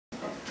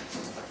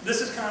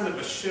this is kind of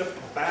a shift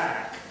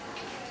back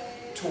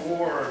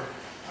toward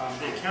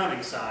the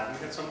accounting side. We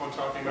had someone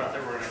talking about they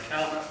were an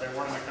accountant, they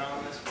weren't an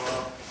economist.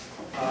 Well,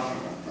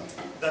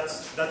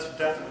 that's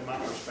definitely my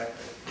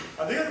perspective.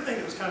 The other thing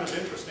that was kind of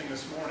interesting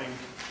this morning,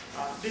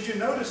 did you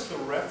notice the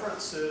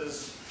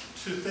references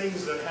to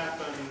things that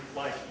happened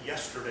like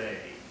yesterday?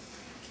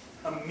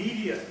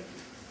 Immediate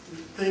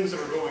things that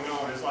are going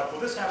on is like, well,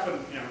 this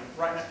happened, you know,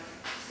 right now.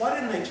 Why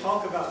didn't they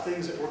talk about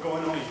things that were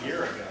going on a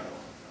year ago?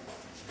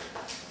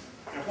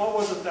 And why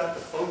wasn't that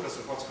the focus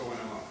of what's going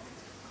on?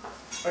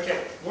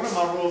 Okay, one of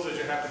my rules is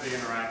you have to be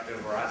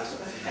interactive, or I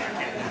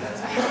can't do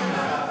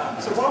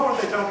that. So why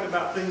weren't they talking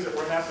about things that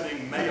were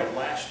happening May of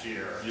last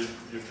year? You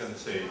can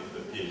say to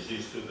the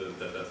PhD student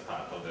that that's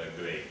part of their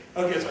grade.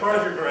 Okay, it's part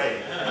of your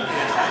grade.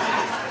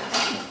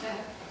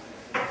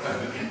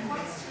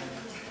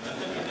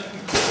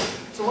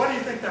 So why do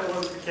you think that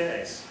wasn't the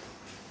case?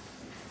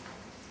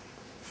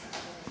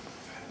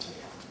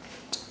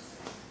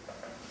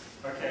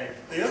 Okay,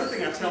 the other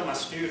thing I tell my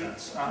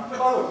students,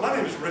 oh, my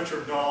name is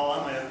Richard Dahl.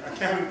 I'm an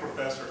accounting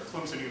professor at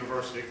Clemson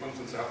University,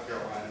 Clemson, South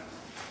Carolina.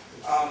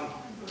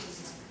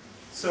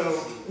 So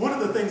one of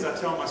the things I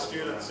tell my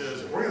students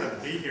is, we're going to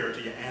be here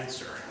till you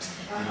answer.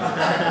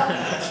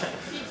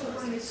 People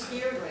weren't as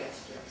scared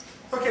last year.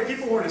 Okay,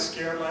 people weren't as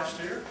scared last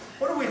year.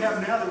 What do we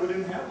have now that we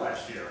didn't have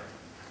last year?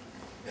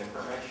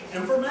 Information.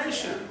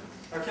 Information,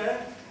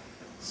 okay?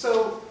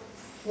 So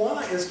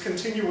why is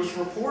continuous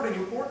reporting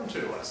important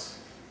to us?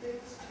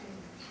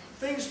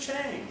 Things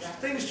change.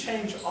 Things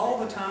change all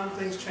the time.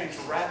 Things change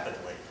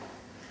rapidly.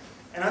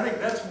 And I think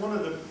that's one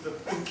of the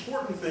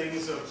important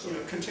things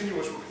of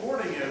continuous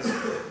reporting is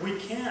we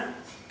can't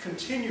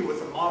continue with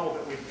the model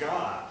that we've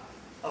got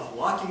of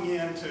locking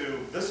into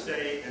this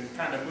date and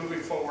kind of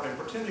moving forward and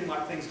pretending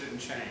like things didn't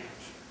change.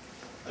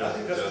 And I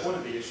think that's one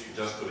of the issues.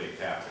 Just to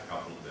recap, a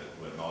couple that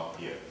were not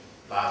here.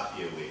 Last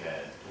year we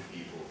had two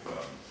people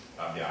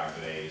from the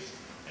Argrays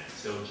and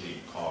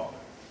Silji Cobb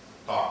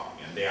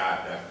talking, and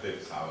their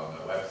clips are on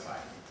the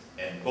website.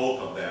 And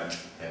both of them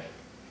had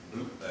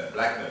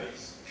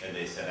Blackberries, and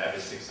they said every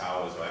 6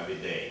 hours or every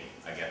day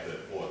I get a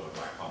report of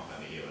my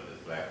company here on this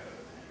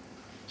Blackberry.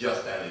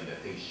 Just telling that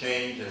things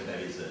change and there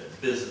is a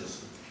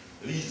business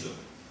reason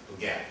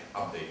to get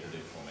updated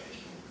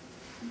information.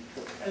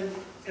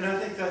 And I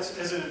think that's,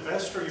 as an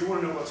investor, you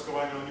want to know what's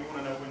going on, you want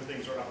to know when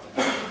things are up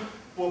to date.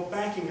 Well,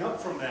 backing up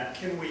from that,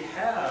 can we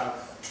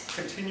have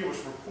continuous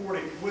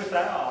reporting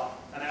without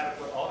an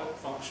adequate audit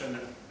function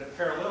that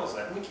parallels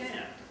that? We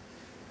can't.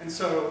 And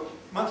so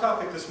my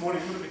topic this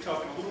morning, I'm going to be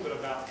talking a little bit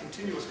about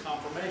continuous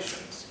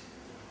confirmations.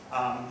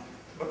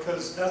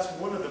 Because that's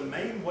one of the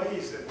main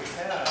ways that we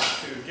have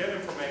to get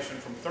information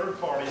from third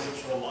parties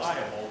that's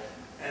reliable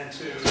and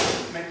to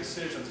make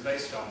decisions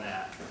based on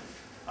that.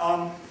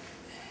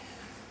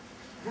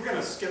 We're going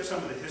to skip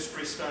some of the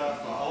history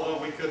stuff, although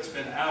we could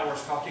spend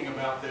hours talking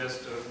about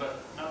this,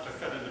 but not to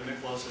cut into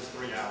Miklos'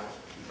 3 hours.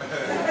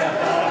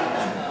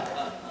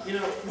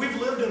 We've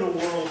lived in a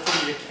world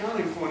from the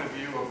accounting point of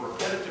view of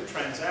repetitive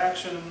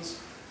transactions.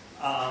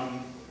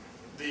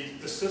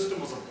 The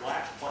system was a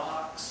black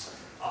box.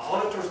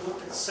 Auditors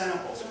looked at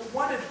samples. And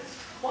why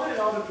did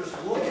auditors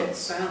look at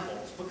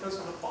samples? Because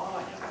of the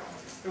volume.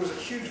 There was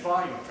a huge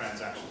volume of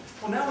transactions.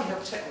 Well, now we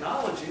have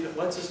technology that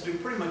lets us do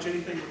pretty much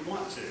anything we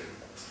want to.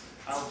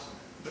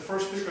 The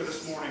first speaker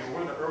this morning, or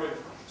one of the early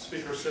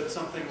speakers, said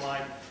something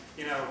like,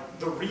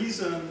 the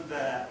reason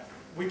that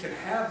we can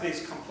have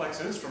these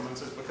complex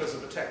instruments is because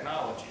of the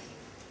technology.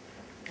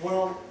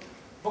 Well,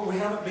 but we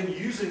haven't been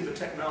using the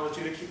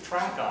technology to keep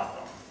track of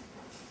them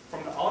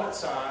from the audit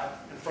side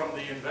and from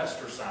the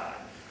investor side.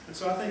 And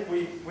so I think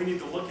we need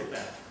to look at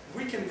that.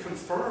 We can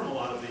confirm a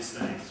lot of these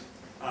things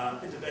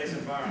in today's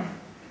environment.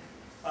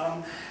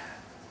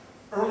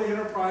 Early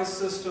enterprise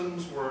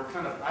systems were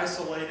kind of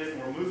isolated,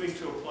 and we're moving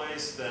to a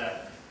place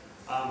that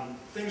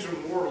things are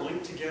more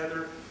linked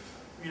together.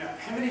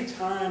 How many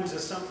times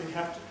is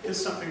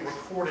something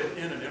recorded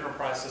in an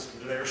enterprise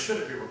system today, or should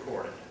it be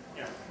recorded?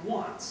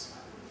 Once.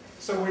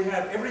 So we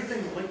have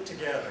everything linked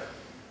together.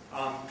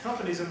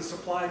 Companies in the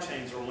supply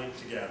chains are linked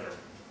together.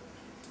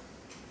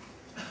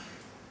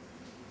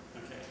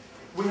 Okay.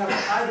 We have a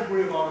high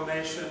degree of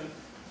automation,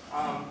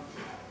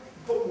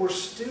 but we're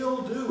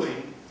still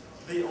doing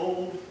the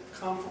old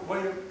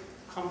way of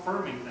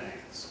confirming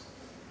things.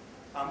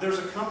 There's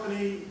a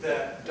company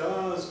that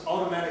does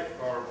automatic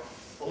or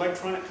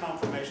electronic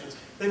confirmations.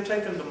 They've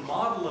taken the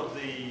model of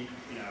the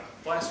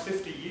last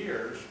 50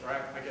 years, or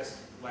I guess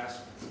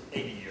last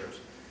 80 years,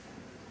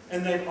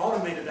 and they've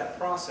automated that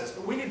process.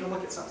 But we need to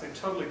look at something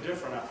totally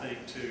different, I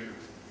think,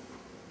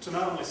 to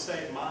not only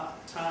save my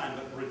time,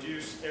 but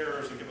reduce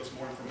errors and give us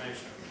more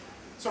information.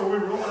 So are we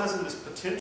realizing this potential